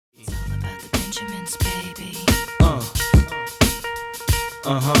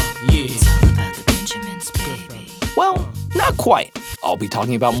It's all about the Benjamins, baby. Well, not quite. I'll be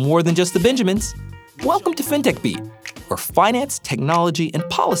talking about more than just the Benjamins. Welcome to FinTech Beat, where finance, technology, and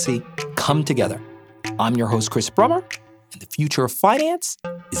policy come together. I'm your host, Chris Brummer, and the future of finance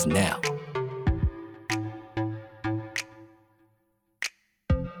is now.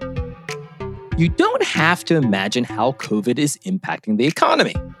 You don't have to imagine how COVID is impacting the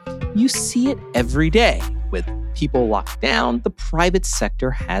economy. You see it every day. With people locked down, the private sector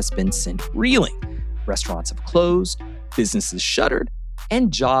has been sent reeling. Restaurants have closed, businesses shuttered,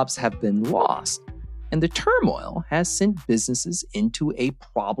 and jobs have been lost. And the turmoil has sent businesses into a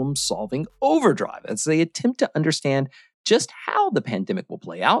problem-solving overdrive as they attempt to understand just how the pandemic will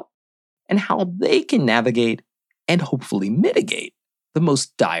play out and how they can navigate and hopefully mitigate the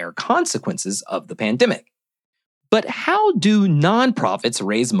most dire consequences of the pandemic. But how do nonprofits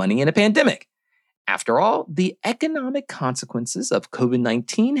raise money in a pandemic? After all, the economic consequences of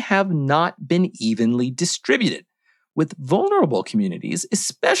COVID-19 have not been evenly distributed, with vulnerable communities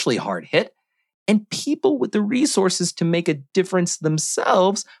especially hard hit, and people with the resources to make a difference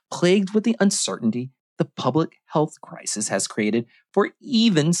themselves plagued with the uncertainty the public health crisis has created for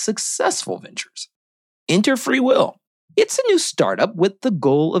even successful ventures. Enter FreeWill. It's a new startup with the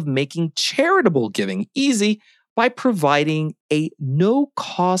goal of making charitable giving easy by providing a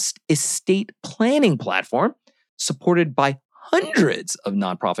no-cost estate planning platform supported by hundreds of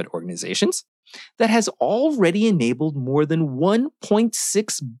nonprofit organizations that has already enabled more than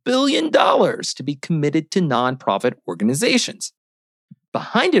 $1.6 billion to be committed to nonprofit organizations.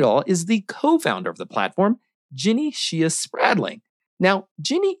 Behind it all is the co-founder of the platform, Ginny Shea Spradling. Now,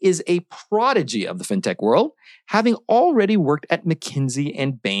 Ginny is a prodigy of the fintech world, having already worked at McKinsey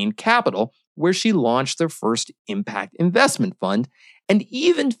and Bain Capital, where she launched their first impact investment fund and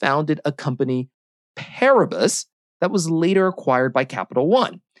even founded a company, Paribus, that was later acquired by Capital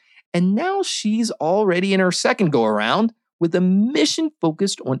One. And now she's already in her second go-around with a mission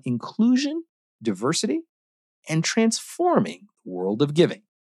focused on inclusion, diversity, and transforming the world of giving.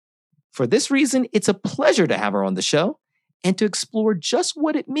 For this reason, it's a pleasure to have her on the show and to explore just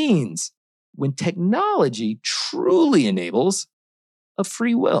what it means when technology truly enables a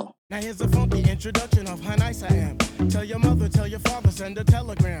free will. Now here's a funky introduction of how nice I am. Tell your mother, tell your father, send a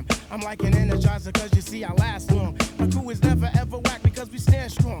telegram. I'm like an energizer cause you see I last long. My crew is never ever whack because we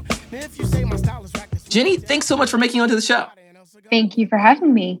stand strong. Now if you say my style is whack, Ginny, thanks so much for making it onto the show. Thank you for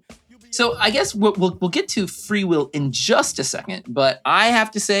having me. So I guess we'll get to free will in just a second, but I have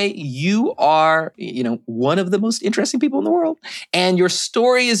to say you are, one of the most interesting people in the world, and your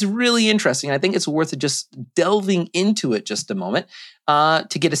story is really interesting. I think it's worth just delving into it just a moment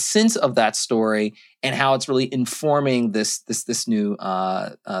to get a sense of that story and how it's really informing this new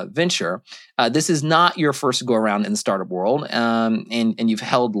venture. This is not your first go around in the startup world, and you've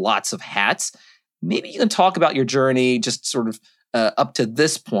held lots of hats. Maybe you can talk about your journey, just sort of up to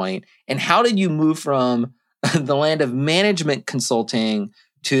this point, and how did you move from the land of management consulting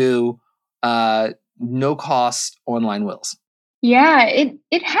to no-cost online wills? Yeah,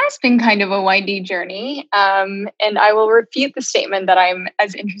 it has been kind of a windy journey. And I will repeat the statement that I'm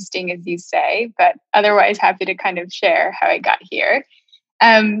as interesting as you say, but otherwise happy to kind of share how I got here.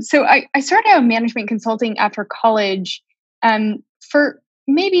 So I started out management consulting after college for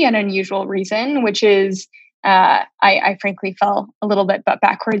maybe an unusual reason, which is I frankly fell a little bit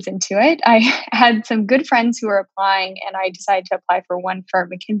backwards into it. I had some good friends who were applying, and I decided to apply for one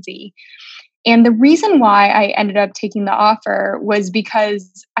firm, McKinsey. And the reason why I ended up taking the offer was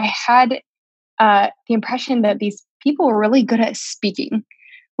because I had the impression that these people were really good at speaking,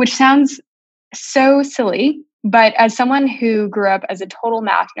 which sounds so silly. But as someone who grew up as a total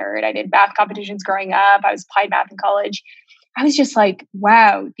math nerd, I did math competitions growing up, I was applied math in college. I was just like,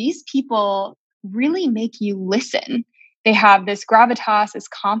 wow, these people really make you listen. They have this gravitas, this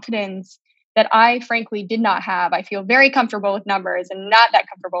confidence that I frankly did not have. I feel very comfortable with numbers and not that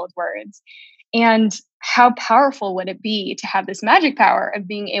comfortable with words. And how powerful would it be to have this magic power of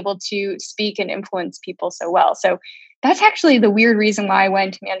being able to speak and influence people so well? So that's actually the weird reason why I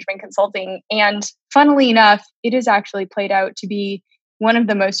went to management consulting. And funnily enough, it has actually played out to be one of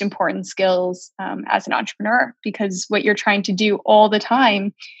the most important skills as an entrepreneur, because what you're trying to do all the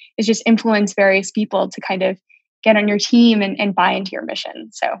time is just influence various people to kind of get on your team and buy into your mission.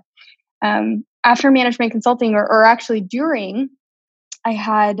 So after management consulting, or actually during, I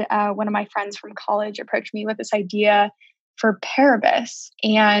had one of my friends from college approach me with this idea for Paribus.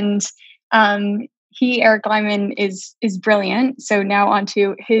 And Eric Lyman, is brilliant. So now on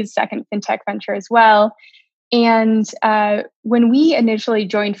to his second fintech venture as well. And when we initially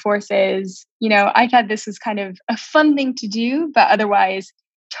joined forces, I thought this was kind of a fun thing to do, but otherwise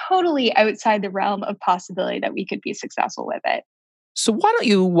totally outside the realm of possibility that we could be successful with it. So why don't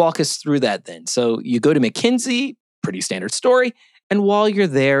you walk us through that then? So you go to McKinsey, pretty standard story. And while you're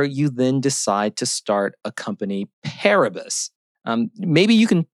there, you then decide to start a company, Paribus. Maybe you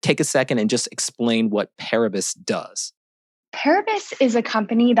can take a second and just explain what Paribus does. Paribus is a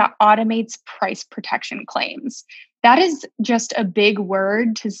company that automates price protection claims. That is just a big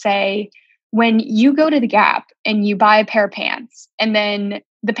word to say when you go to the Gap and you buy a pair of pants and then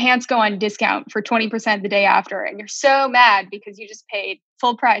the pants go on discount for 20% the day after, and you're so mad because you just paid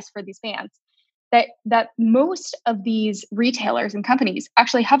full price for these pants, that most of these retailers and companies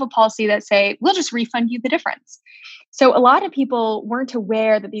actually have a policy that say, we'll just refund you the difference. So a lot of people weren't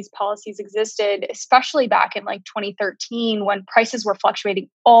aware that these policies existed, especially back in like 2013 when prices were fluctuating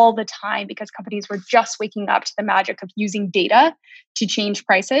all the time because companies were just waking up to the magic of using data to change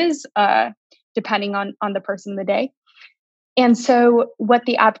prices depending on the person of the day. And so what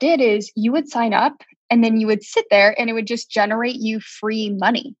the app did is you would sign up and then you would sit there and it would just generate you free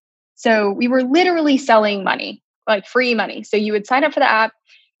money. So we were literally selling money, like free money. So you would sign up for the app,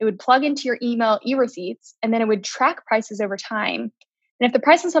 it would plug into your email e-receipts, and then it would track prices over time. And if the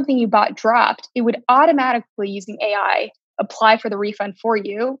price of something you bought dropped, it would automatically, using AI, apply for the refund for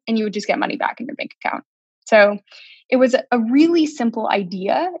you, and you would just get money back in your bank account. So it was a really simple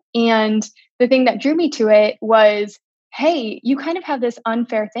idea. And the thing that drew me to it was, hey, you kind of have this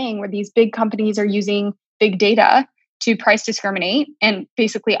unfair thing where these big companies are using big data to price discriminate and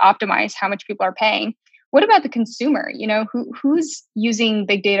basically optimize how much people are paying. What about the consumer? You know, who's using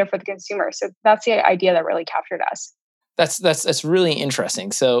big data for the consumer? So that's the idea that really captured us. That's really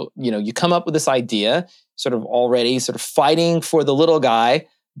interesting. So, you come up with this idea, sort of already sort of fighting for the little guy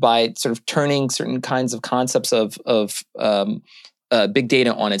by sort of turning certain kinds of concepts of big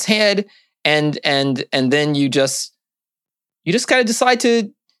data on its head, and then you just kind of decide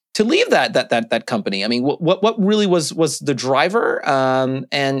to leave that company. I mean, what really was the driver, and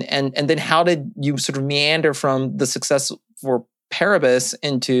then how did you sort of meander from the success for Paribus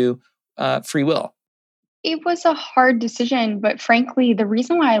into FreeWill? It was a hard decision, but frankly, the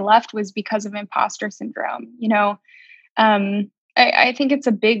reason why I left was because of imposter syndrome. I think it's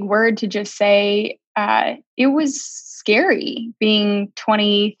a big word to just say it was scary being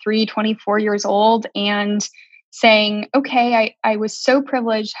 23, 24 years old and saying, okay, I was so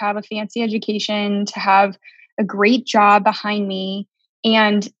privileged to have a fancy education, to have a great job behind me,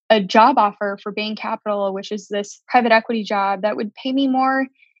 and a job offer for Bain Capital, which is this private equity job that would pay me more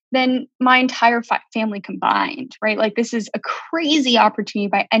than my entire family combined, right? Like, this is a crazy opportunity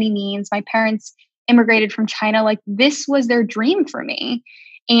by any means. My parents immigrated from China. Like, this was their dream for me.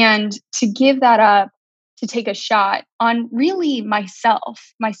 And to give that up, to take a shot on really myself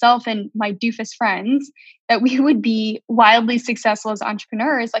and my doofus friends, that we would be wildly successful as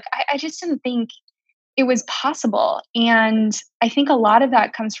entrepreneurs. Like, I just didn't think it was possible. And I think a lot of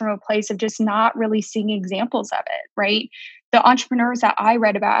that comes from a place of just not really seeing examples of it, right? The entrepreneurs that I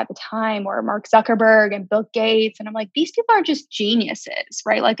read about at the time were Mark Zuckerberg and Bill Gates. And I'm like, these people are just geniuses,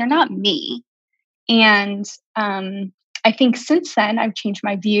 right? Like, they're not me. And I think since then, I've changed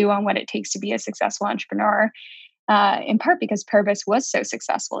my view on what it takes to be a successful entrepreneur, in part because Paribus was so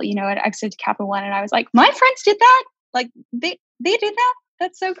successful. It exited Capital One, and I was like, my friends did that? Like, they did that?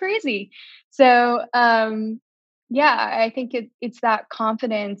 That's so crazy. So, I think it's that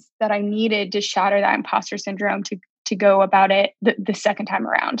confidence that I needed to shatter that imposter syndrome to go about it the second time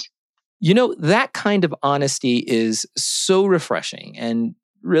around. That kind of honesty is so refreshing. And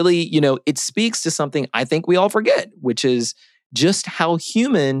really, it speaks to something I think we all forget, which is just how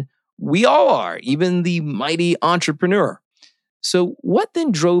human we all are, even the mighty entrepreneur. So what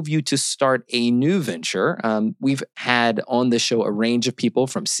then drove you to start a new venture? We've had on the show a range of people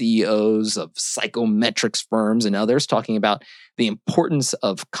from CEOs of psychometrics firms and others talking about the importance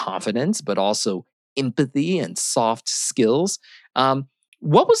of confidence, but also empathy and soft skills.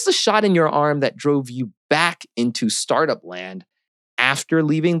 What was the shot in your arm that drove you back into startup land after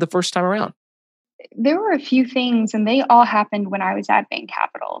leaving the first time around? There were a few things, and they all happened when I was at Bain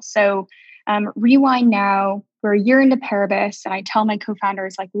Capital. So rewind now, we're a year into Paribus, and I tell my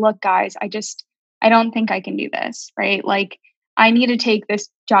co-founders, like, look, guys, I don't think I can do this, right? Like, I need to take this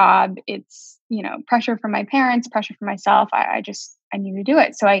job. It's, pressure from my parents, pressure from myself. I need to do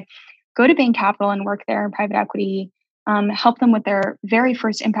it. So I go to Bain Capital and work there in private equity, help them with their very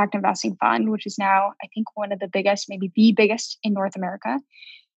first impact investing fund, which is now, I think, one of the biggest, maybe the biggest in North America.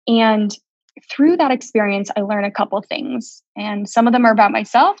 And through that experience, I learned a couple things. And some of them are about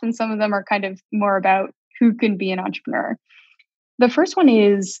myself, and some of them are kind of more about who can be an entrepreneur. The first one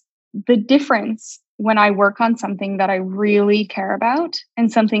is the difference when I work on something that I really care about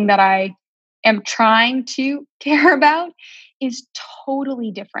and something that I am trying to care about is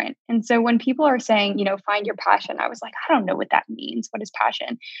totally different. And so when people are saying, find your passion, I was like, I don't know what that means. What is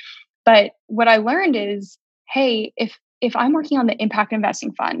passion? But what I learned is, hey, if I'm working on the impact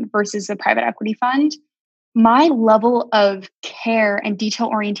investing fund versus the private equity fund, my level of care and detail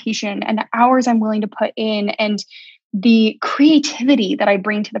orientation and the hours I'm willing to put in and the creativity that I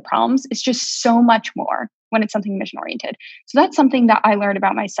bring to the problems is just so much more when it's something mission oriented. So that's something that I learned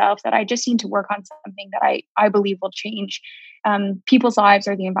about myself, that I just need to work on something that I believe will change people's lives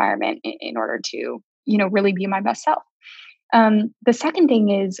or the environment in order to, really be my best self. The second thing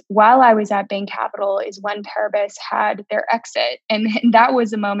is, while I was at Bain Capital is when Paribus had their exit. And that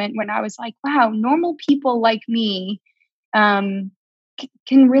was a moment when I was like, wow, normal people like me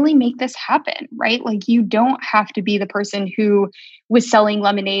can really make this happen, right? Like, you don't have to be the person who was selling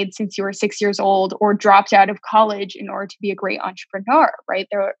lemonade since you were 6 years old or dropped out of college in order to be a great entrepreneur, right?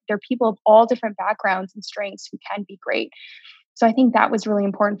 There are people of all different backgrounds and strengths who can be great. So I think that was really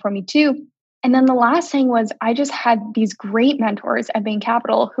important for me too. And then the last thing was, I just had these great mentors at Bain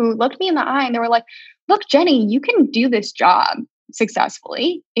Capital who looked me in the eye and they were like, look, Jenny, you can do this job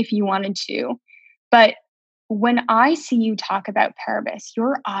successfully if you wanted to. But when I see you talk about Paribus,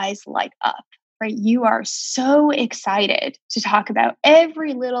 your eyes light up, right? You are so excited to talk about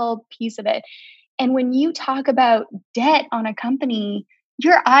every little piece of it. And when you talk about debt on a company,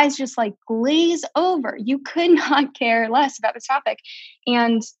 your eyes just like glaze over. You could not care less about this topic.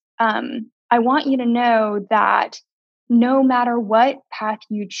 And I want you to know that no matter what path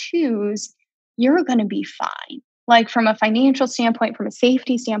you choose, you're going to be fine. Like, from a financial standpoint, from a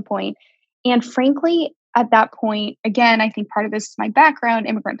safety standpoint. And frankly, at that point, again, I think part of this is my background,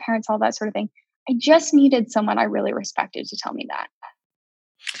 immigrant parents, all that sort of thing. I just needed someone I really respected to tell me that.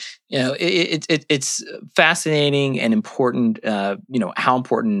 It's fascinating and important, how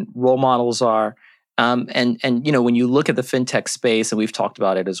important role models are. And when you look at the fintech space, and we've talked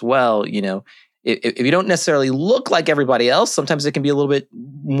about it as well, if you don't necessarily look like everybody else, sometimes it can be a little bit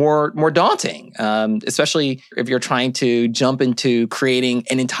more daunting, especially if you're trying to jump into creating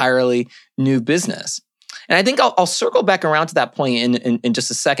an entirely new business. And I think I'll circle back around to that point in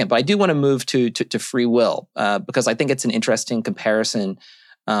just a second, but I do want to move to FreeWill because I think it's an interesting comparison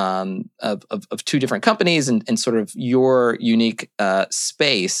of two different companies and sort of your unique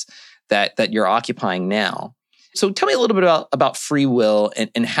space that you're occupying now. So tell me a little bit about FreeWill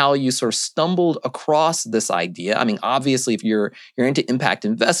and how you sort of stumbled across this idea. I mean, obviously, if you're into impact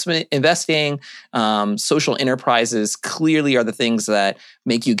investing, social enterprises clearly are the things that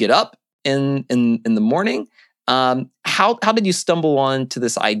make you get up in the morning. How did you stumble on to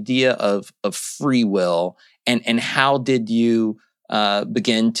this idea of FreeWill, and how did you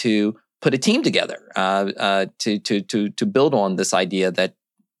begin to put a team together to build on this idea that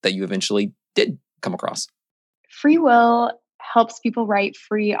you eventually did come across? FreeWill helps people write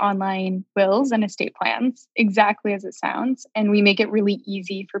free online wills and estate plans, exactly as it sounds. And we make it really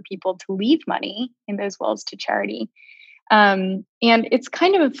easy for people to leave money in those wills to charity. And it's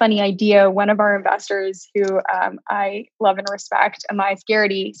kind of a funny idea. One of our investors, who I love and respect, Amais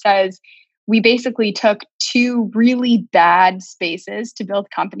Garrity, says, we basically took two really bad spaces to build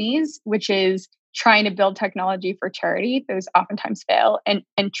companies, which is trying to build technology for charity, those oftentimes fail, and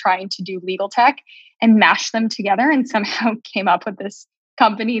trying to do legal tech, and mash them together, and somehow came up with this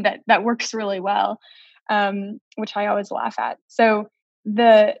company that works really well, which I always laugh at. So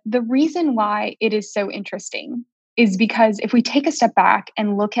the reason why it is so interesting is because if we take a step back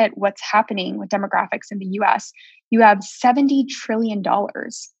and look at what's happening with demographics in the US, you have $70 trillion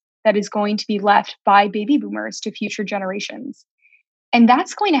that is going to be left by baby boomers to future generations. And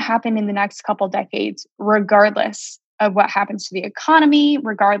that's going to happen in the next couple decades, regardless of what happens to the economy,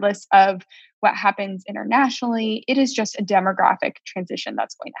 regardless of what happens internationally. It is just a demographic transition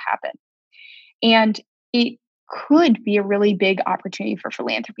that's going to happen. And it could be a really big opportunity for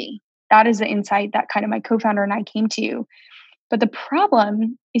philanthropy. That is the insight that kind of my co-founder and I came to. But the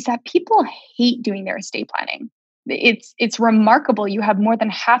problem is that people hate doing their estate planning. It's remarkable. You have more than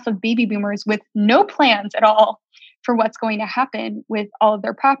half of baby boomers with no plans at all for what's going to happen with all of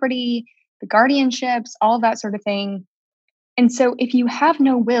their property, the guardianships, all of that sort of thing. And so if you have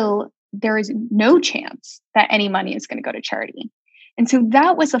no will, there is no chance that any money is going to go to charity. And so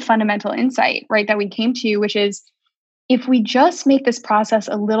that was a fundamental insight, right, that we came to, which is, if we just make this process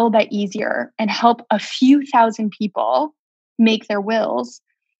a little bit easier and help a few thousand people make their wills,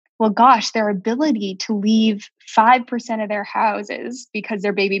 well, gosh, their ability to leave 5% of their houses because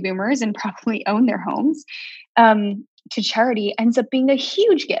they're baby boomers and probably own their homes to charity ends up being a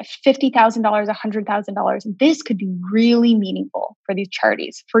huge gift, $50,000, $100,000. This could be really meaningful for these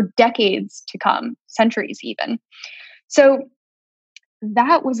charities for decades to come, centuries even. So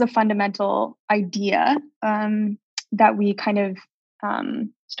that was a fundamental idea that we kind of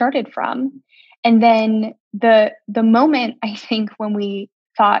started from. And then the moment, I think, when we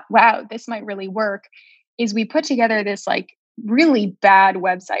thought, wow, this might really work, is we put together this like really bad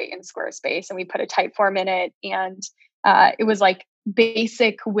website in Squarespace, and we put a Typeform in it. And it was like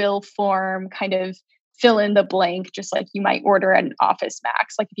basic will form, kind of fill in the blank, just like you might order at an Office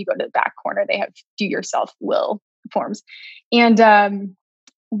Max. Like if you go to the back corner, they have do yourself will forms. And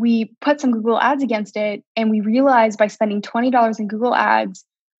we put some Google ads against it. And we realized by spending $20 in Google ads,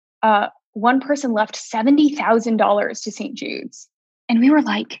 one person left $70,000 to St. Jude's. And we were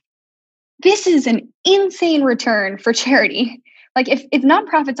like, this is an insane return for charity. Like if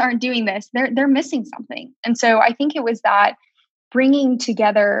nonprofits aren't doing this, they're missing something. And so I think it was that bringing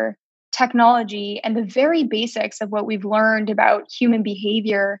together technology and the very basics of what we've learned about human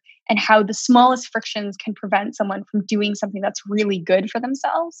behavior and how the smallest frictions can prevent someone from doing something that's really good for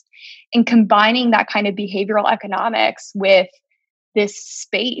themselves, and combining that kind of behavioral economics with this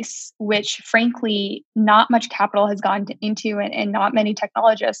space, which frankly, not much capital has gone into and not many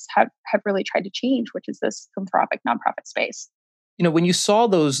technologists have really tried to change, which is this philanthropic nonprofit space. When you saw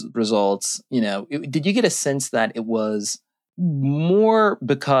those results, did you get a sense that it was more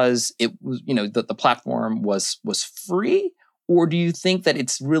because it was, the platform was free, or do you think that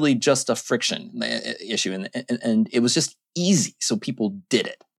it's really just a friction issue and it was just easy, so people did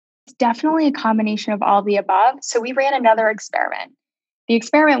it? It's definitely a combination of all the above. So we ran another experiment. The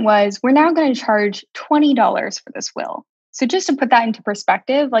experiment was, we're now going to charge $20 for this will. So just to put that into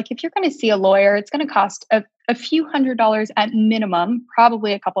perspective, like if you're going to see a lawyer, it's going to cost a few $100s at minimum,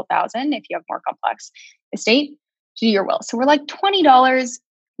 probably a couple thousand if you have more complex estate, to do your will. So we're like $20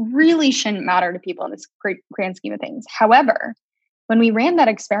 really shouldn't matter to people in this great grand scheme of things. However, when we ran that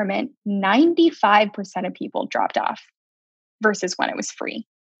experiment, 95% of people dropped off versus when it was free.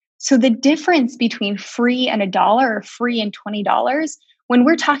 So the difference between free and $1 or free and $20, when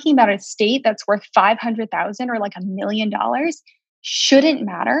we're talking about a estate that's worth $500,000 or like $1 million, shouldn't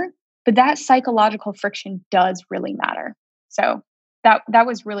matter, but that psychological friction does really matter. So that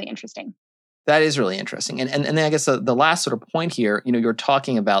was really interesting. That is really interesting. And then I guess the last sort of point here, you're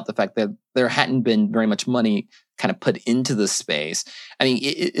talking about the fact that there hadn't been very much money kind of put into the space. I mean,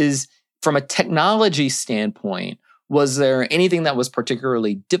 it is from a technology standpoint, was there anything that was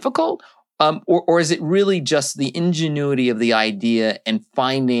particularly difficult? Or is it really just the ingenuity of the idea and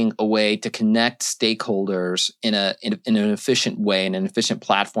finding a way to connect stakeholders in an efficient way, in an efficient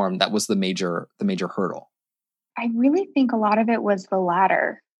platform that was the major hurdle? I really think a lot of it was the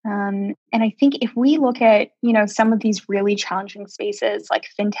latter. And I think if we look at, some of these really challenging spaces like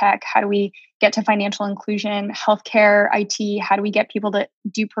fintech, how do we get to financial inclusion, healthcare, IT, how do we get people to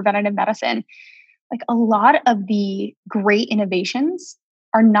do preventative medicine? Like a lot of the great innovations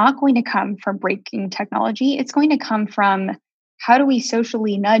are not going to come from breaking technology. It's going to come from how do we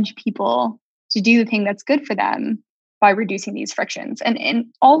socially nudge people to do the thing that's good for them by reducing these frictions. And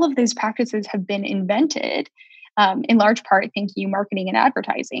all of those practices have been invented in large part, thank you, marketing and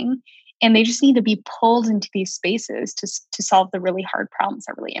advertising. And they just need to be pulled into these spaces to solve the really hard problems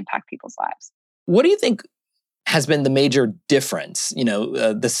that really impact people's lives. What do you think has been the major difference,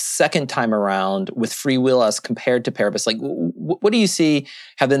 the second time around with Free Will as compared to Paribus? Like, what do you see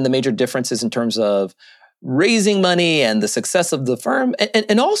have been the major differences in terms of raising money and the success of the firm,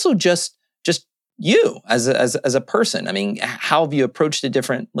 and also just you as a person? I mean, how have you approached it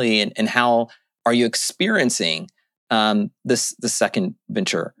differently, and how are you experiencing this second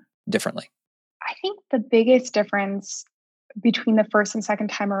venture differently? I think the biggest difference between the first and second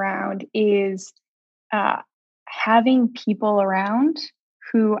time around is having people around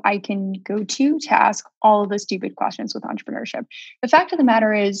who I can go to ask all of the stupid questions with entrepreneurship. The fact of the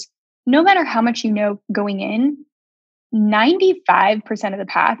matter is, no matter how much you know going in, 95% of the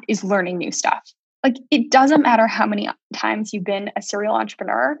path is learning new stuff. Like, it doesn't matter how many times you've been a serial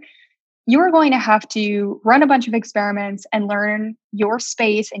entrepreneur, you're going to have to run a bunch of experiments and learn your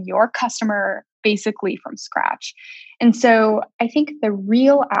space and your customer basically from scratch. And so I think the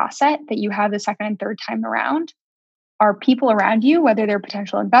real asset that you have the second and third time around are people around you, whether they're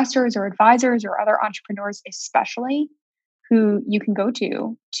potential investors or advisors or other entrepreneurs, especially, who you can go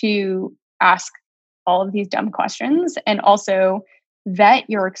to ask all of these dumb questions and also vet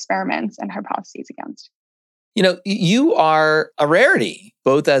your experiments and hypotheses against. You are a rarity,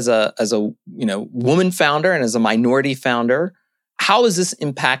 both as a woman founder and as a minority founder. how has this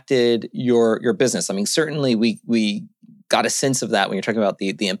impacted your business? I mean, certainly we got a sense of that when you're talking about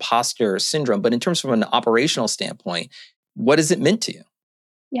the imposter syndrome, but in terms of an operational standpoint, what has it meant to you?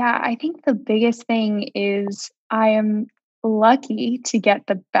 Yeah, I think the biggest thing is I am lucky to get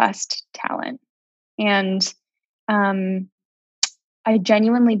the best talent. And um, I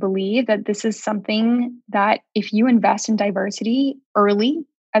genuinely believe that this is something that if you invest in diversity early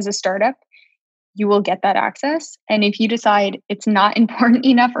as a startup, you will get that access. And if you decide it's not important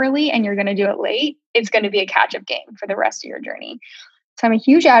enough early and you're going to do it late, it's going to be a catch up game for the rest of your journey. So I'm a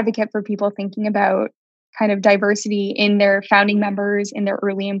huge advocate for people thinking about kind of diversity in their founding members, in their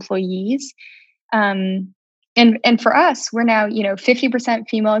early employees. And for us, we're now, 50%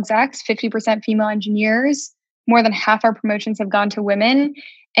 female execs, 50% female engineers. More than half our promotions have gone to women.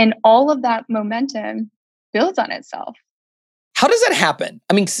 And all of that momentum builds on itself. How does that happen?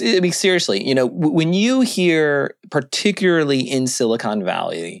 I mean, seriously, when you hear, particularly in Silicon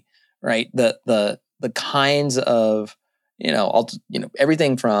Valley, right, the kinds of,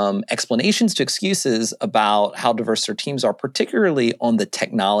 everything from explanations to excuses about how diverse their teams are, particularly on the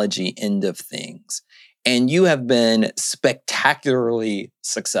technology end of things. And you have been spectacularly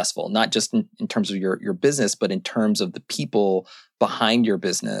successful, not just in terms of your business, but in terms of the people behind your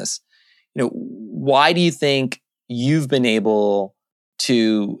business. Why do you think you've been able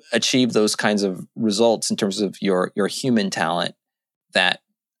to achieve those kinds of results in terms of your human talent that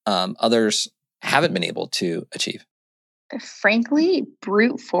others haven't been able to achieve? Frankly,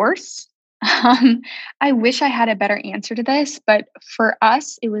 brute force. I wish I had a better answer to this, but for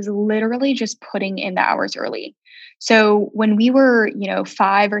us, it was literally just putting in the hours early. So when we were,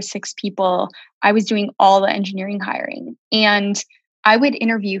 5 or 6 people, I was doing all the engineering hiring, and I would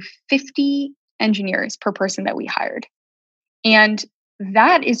interview 50 engineers per person that we hired. And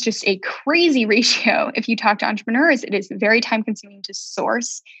that is just a crazy ratio. If you talk to entrepreneurs, it is very time consuming to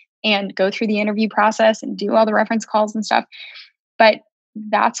source and go through the interview process and do all the reference calls and stuff. But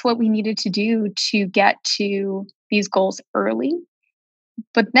that's what we needed to do to get to these goals early.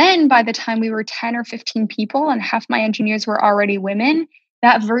 But then by the time we were 10 or 15 people and half my engineers were already women,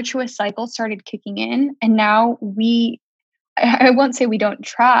 that virtuous cycle started kicking in. And now I won't say we don't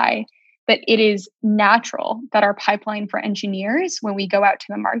try, but it is natural that our pipeline for engineers, when we go out to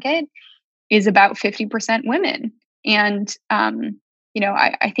the market, is about 50% women. And,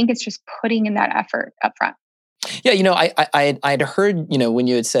 I think it's just putting in that effort up front. Yeah, I'd heard, when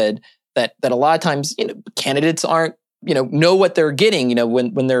you had said that a lot of times, candidates aren't, know what they're getting,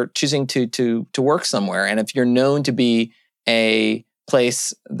 when they're choosing to work somewhere. And if you're known to be a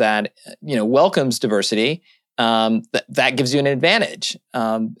place that, welcomes diversity, that gives you an advantage.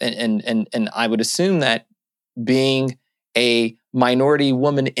 And I would assume that being a minority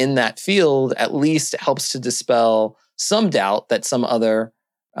woman in that field at least helps to dispel some doubt that some other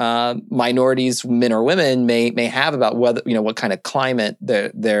minorities, men or women, may have about whether what kind of climate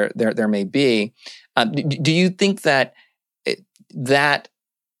there may be. Do you think that that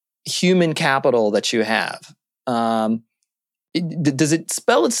human capital that you have, does it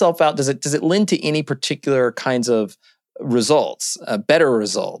spell itself out? Does it lend to any particular kinds of results, better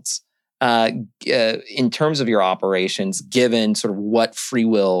results, in terms of your operations, given sort of what free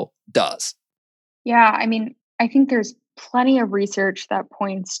will does? Yeah, I mean, I think there's plenty of research that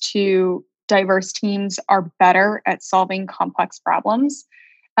points to diverse teams are better at solving complex problems.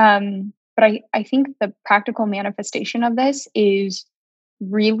 But I think the practical manifestation of this is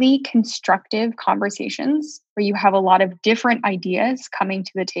really constructive conversations where you have a lot of different ideas coming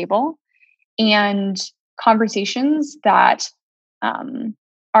to the table, and conversations that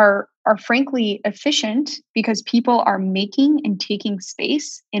are frankly efficient because people are making and taking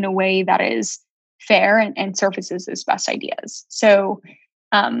space in a way that is fair and surfaces those best ideas. So,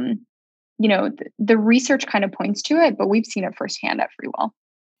 the research kind of points to it, but we've seen it firsthand at FreeWell.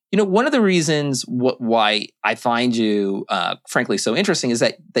 One of the reasons why I find you, frankly, so interesting is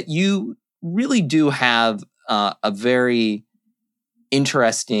that you really do have a very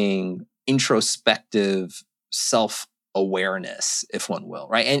interesting, introspective self-awareness, if one will,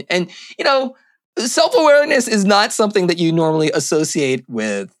 right? And self-awareness is not something that you normally associate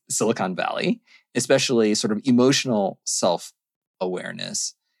with Silicon Valley, especially sort of emotional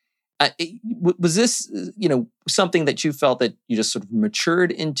self-awareness. Was this, something that you felt that you just sort of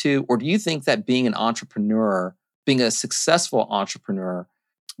matured into, or do you think that being an entrepreneur, being a successful entrepreneur,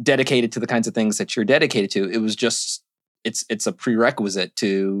 dedicated to the kinds of things that you're dedicated to, it was just, it's a prerequisite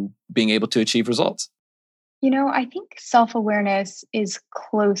to being able to achieve results? I think self-awareness is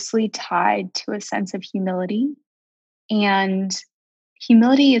closely tied to a sense of humility, and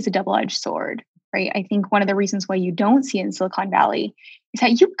humility is a double-edged sword. right? I think one of the reasons why you don't see it in Silicon Valley is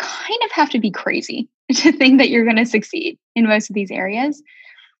that you kind of have to be crazy to think that you're going to succeed in most of these areas.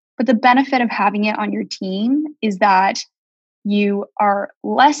 But the benefit of having it on your team is that you are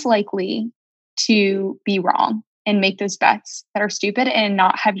less likely to be wrong and make those bets that are stupid and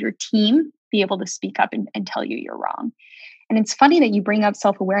not have your team be able to speak up and tell you you're wrong. And it's funny that you bring up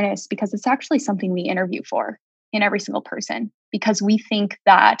self-awareness because it's actually something we interview for in every single person, because we think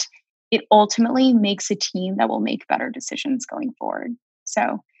that it ultimately makes a team that will make better decisions going forward.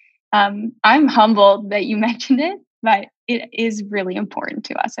 So I'm humbled that you mentioned it, but it is really important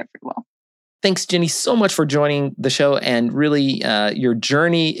to us at FreeWill. Thanks, Jenny, so much for joining the show. And really, your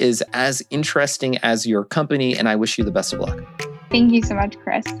journey is as interesting as your company, and I wish you the best of luck. Thank you so much,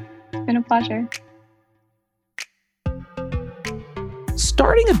 Chris. It's been a pleasure.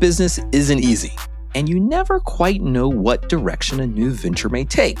 Starting a business isn't easy, and you never quite know what direction a new venture may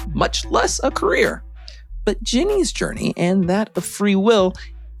take, much less a career. But Jenny's journey and that of FreeWill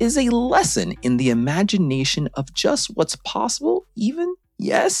is a lesson in the imagination of just what's possible, even,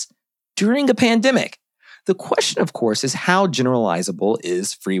 yes, during a pandemic. The question, of course, is how generalizable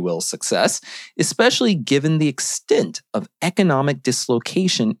is FreeWill's success, especially given the extent of economic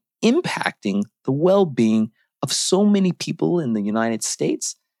dislocation impacting the well-being of so many people in the United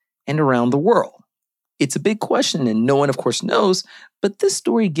States and around the world. It's a big question and no one, of course, knows, but this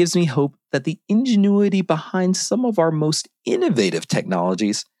story gives me hope that the ingenuity behind some of our most innovative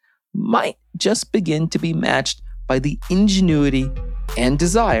technologies might just begin to be matched by the ingenuity and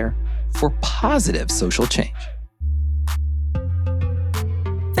desire for positive social change.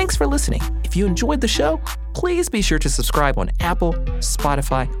 Thanks for listening. If you enjoyed the show, please be sure to subscribe on Apple,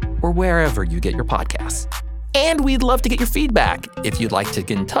 Spotify, or wherever you get your podcasts. And we'd love to get your feedback. If you'd like to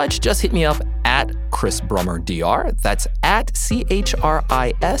get in touch, just hit me up at Chris Brummer DR. That's at ChrisBrummer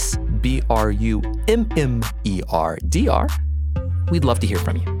DR. We'd love to hear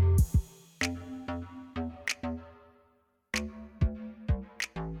from you.